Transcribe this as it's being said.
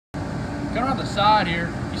Come around the side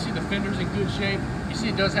here, you see the fender's in good shape. You see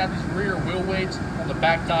it does have these rear wheel weights on the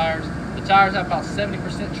back tires. The tires have about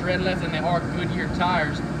 70% tread left, and they are Goodyear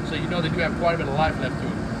tires, so you know they do have quite a bit of life left to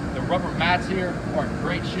them. The rubber mats here are in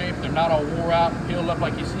great shape. They're not all wore out, peeled up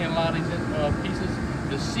like you see in a lot of these pieces.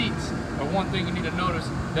 The seats are one thing you need to notice.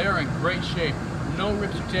 They are in great shape. No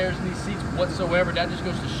rips or tears in these seats whatsoever. That just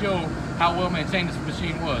goes to show how well maintained this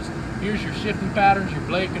machine was. Here's your shifting patterns, your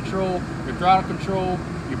blade control, your throttle control,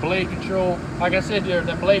 your blade control. Like I said,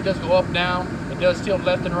 the blade does go up, down. It does tilt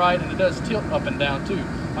left and right, and it does tilt up and down too.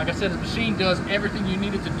 Like I said, this machine does everything you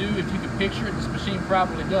need it to do. If you can picture it, this machine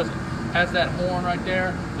probably does it. Has that horn right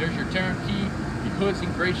there. There's your turn key. Your hood's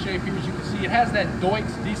in great shape here, as you can see. It has that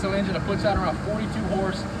Deutz diesel engine that puts out around 42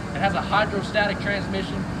 horse. It has a hydrostatic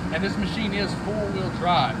transmission, and this machine is four-wheel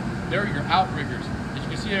drive. There are your outriggers. As you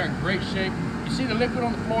can see, they're in great shape. You see the liquid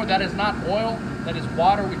on the floor? That is not oil. That is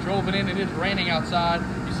water. We drove it in. It is raining outside.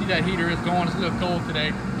 You see that heater is going. It's a little cold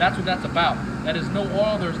today. That's what that's about. That is no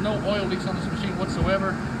oil. There's no oil leaks on this machine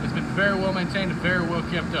whatsoever. It's been very well maintained and very well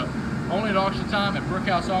kept up. Only at auction time at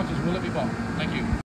Brickhouse Auctions will it be bought. Thank you.